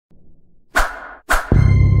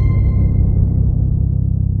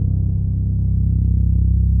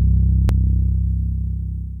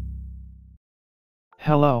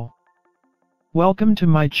Hello. Welcome to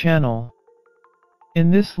my channel.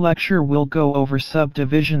 In this lecture we'll go over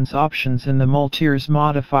subdivisions options in the Multires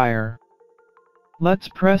modifier. Let's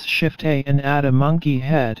press Shift A and add a monkey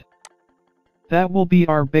head. That will be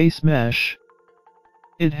our base mesh.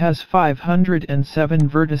 It has 507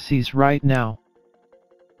 vertices right now.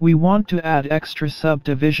 We want to add extra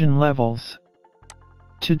subdivision levels.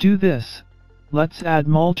 To do this, let's add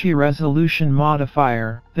multi-resolution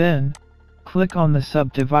modifier, then click on the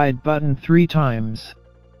subdivide button 3 times.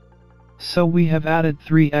 So we have added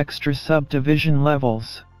 3 extra subdivision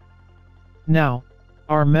levels. Now,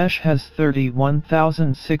 our mesh has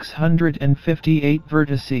 31,658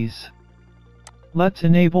 vertices. Let's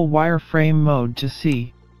enable Wireframe Mode to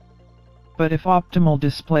see. But if optimal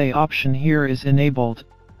display option here is enabled,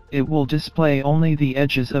 it will display only the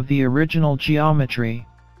edges of the original geometry.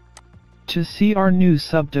 To see our new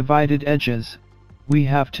subdivided edges, we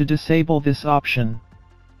have to disable this option.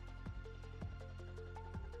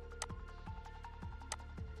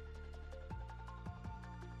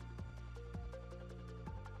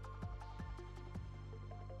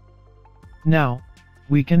 Now,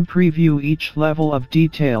 we can preview each level of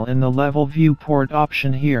detail in the level viewport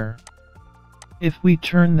option here. If we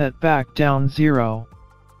turn that back down 0,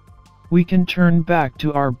 we can turn back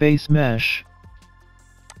to our base mesh.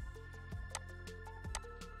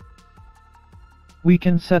 We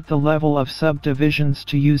can set the level of subdivisions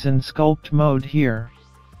to use in Sculpt mode here.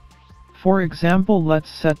 For example, let's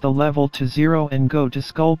set the level to 0 and go to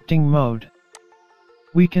sculpting mode.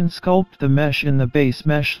 We can sculpt the mesh in the base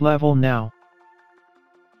mesh level now.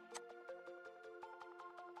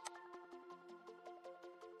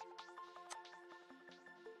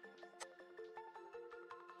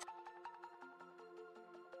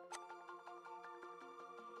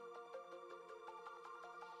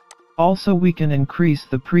 Also, we can increase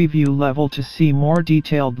the preview level to see more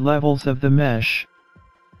detailed levels of the mesh.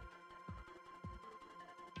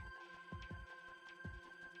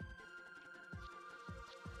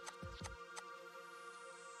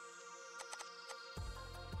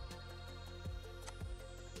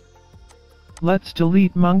 Let's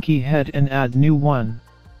delete monkey head and add new one.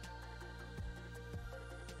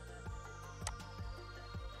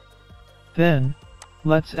 Then,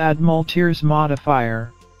 let's add Multires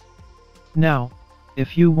modifier. Now,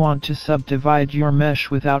 if you want to subdivide your mesh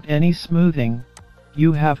without any smoothing,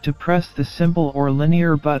 you have to press the simple or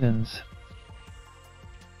linear buttons.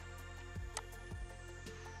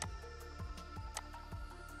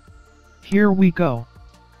 Here we go.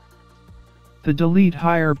 The delete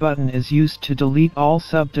higher button is used to delete all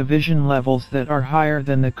subdivision levels that are higher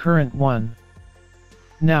than the current one.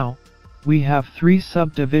 Now, we have 3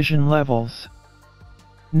 subdivision levels.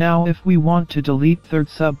 Now if we want to delete third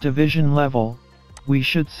subdivision level, we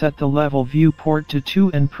should set the level viewport to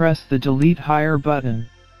 2 and press the delete higher button.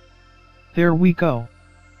 There we go.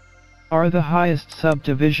 The highest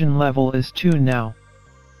subdivision level is 2 now.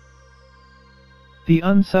 The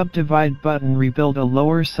Unsubdivide button rebuild a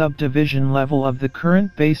lower subdivision level of the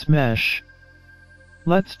current base mesh.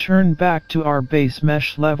 Let's turn back to our base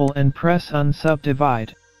mesh level and press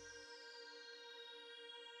Unsubdivide.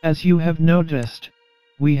 As you have noticed,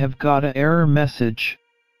 we have got an error message.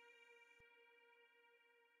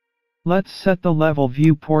 Let's set the level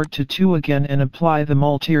viewport to 2 again and apply the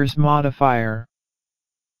Multires modifier.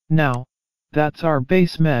 Now, that's our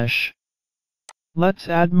base mesh. Let's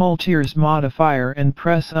add Multires modifier and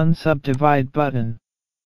press Unsubdivide button.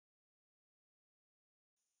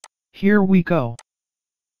 Here we go.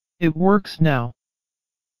 It works now.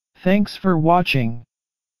 Thanks for watching.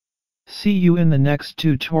 See you in the next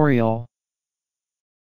tutorial.